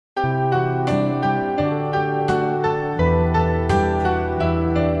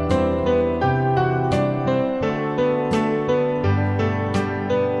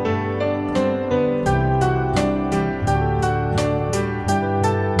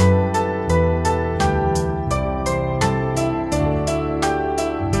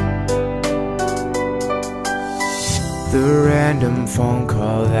random phone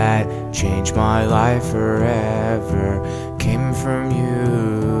call that changed my life forever came from you.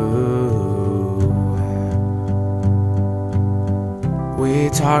 We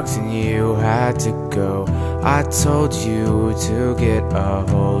talked and you had to go. I told you to get a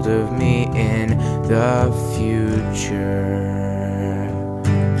hold of me in the future.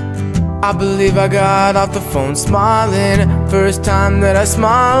 I believe I got off the phone smiling. First time that I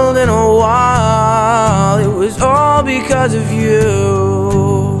smiled in a while. It was all because of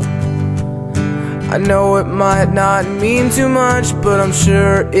you. I know it might not mean too much, but I'm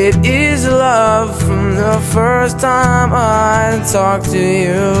sure it is love from the first time I talked to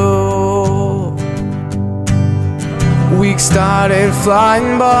you. Weeks started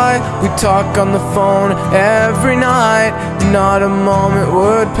flying by. We talk on the phone every night. Not a moment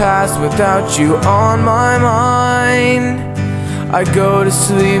would pass without you on my mind. I go to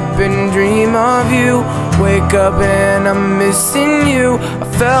sleep and dream of you, wake up and I'm missing you. I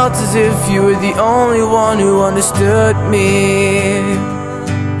felt as if you were the only one who understood me.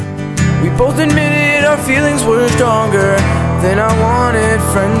 We both admitted our feelings were stronger than I wanted,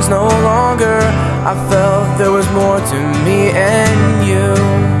 friends no longer. I felt there was more to me and you.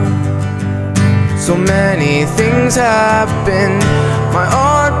 So many things happened. My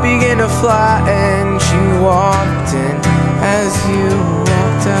heart began to flatten. She walked in as you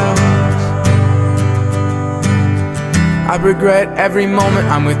walked out. I regret every moment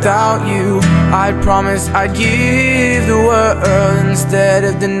I'm without you. I promised I'd give the world instead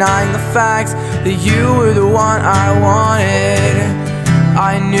of denying the facts that you were the one I wanted.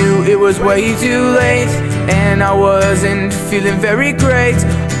 I knew it was way too late, and I wasn't feeling very great.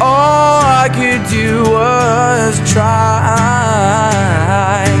 All I could do was try.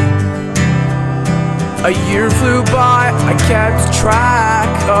 A year flew by, I kept track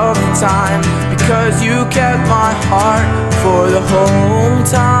of the time, because you kept my heart for the whole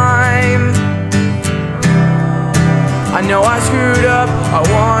time. I know I screwed up, I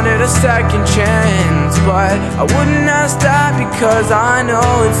wanted a second chance, but I wouldn't ask that because I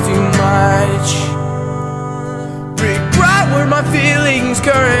know it's too much. Regret were my feelings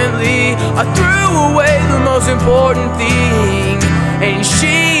currently. I threw away the most important thing, and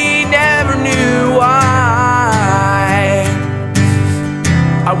she never knew why.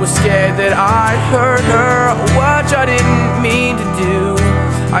 I was scared that I'd hurt her, which I didn't mean to do.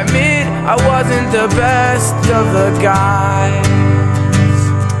 I admit I wasn't the best of the guys.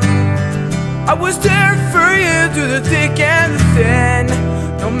 I was there for you through the thick and the thin.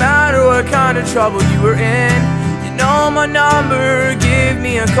 No matter what kind of trouble you were in, you know my number, give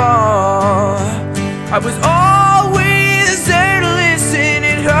me a call. I was always there to listen.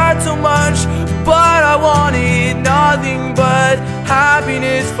 It hurt so much, but I wanted nothing but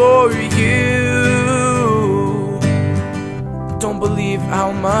happiness for you. Don't believe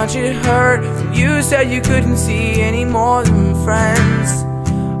how much it hurt when you said you couldn't see any more than friends.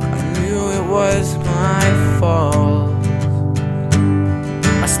 I knew it was my fault.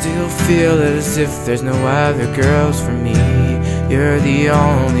 I still feel as if there's no other girls for me. You're the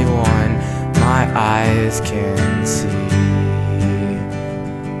only one my eyes can see.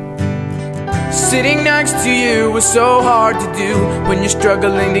 Sitting next to you was so hard to do when you're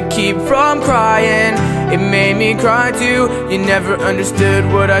struggling to keep from crying. It made me cry too. You never understood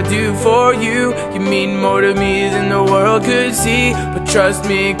what I do for you. You mean more to me than the world could see. But trust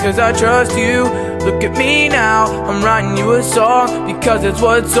me, cause I trust you. Look at me now, I'm writing you a song, because it's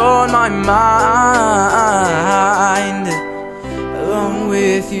what's on my mind. Along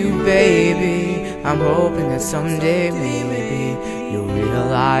with you, baby, I'm hoping that someday maybe you'll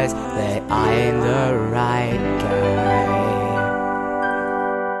realize that I ain't the right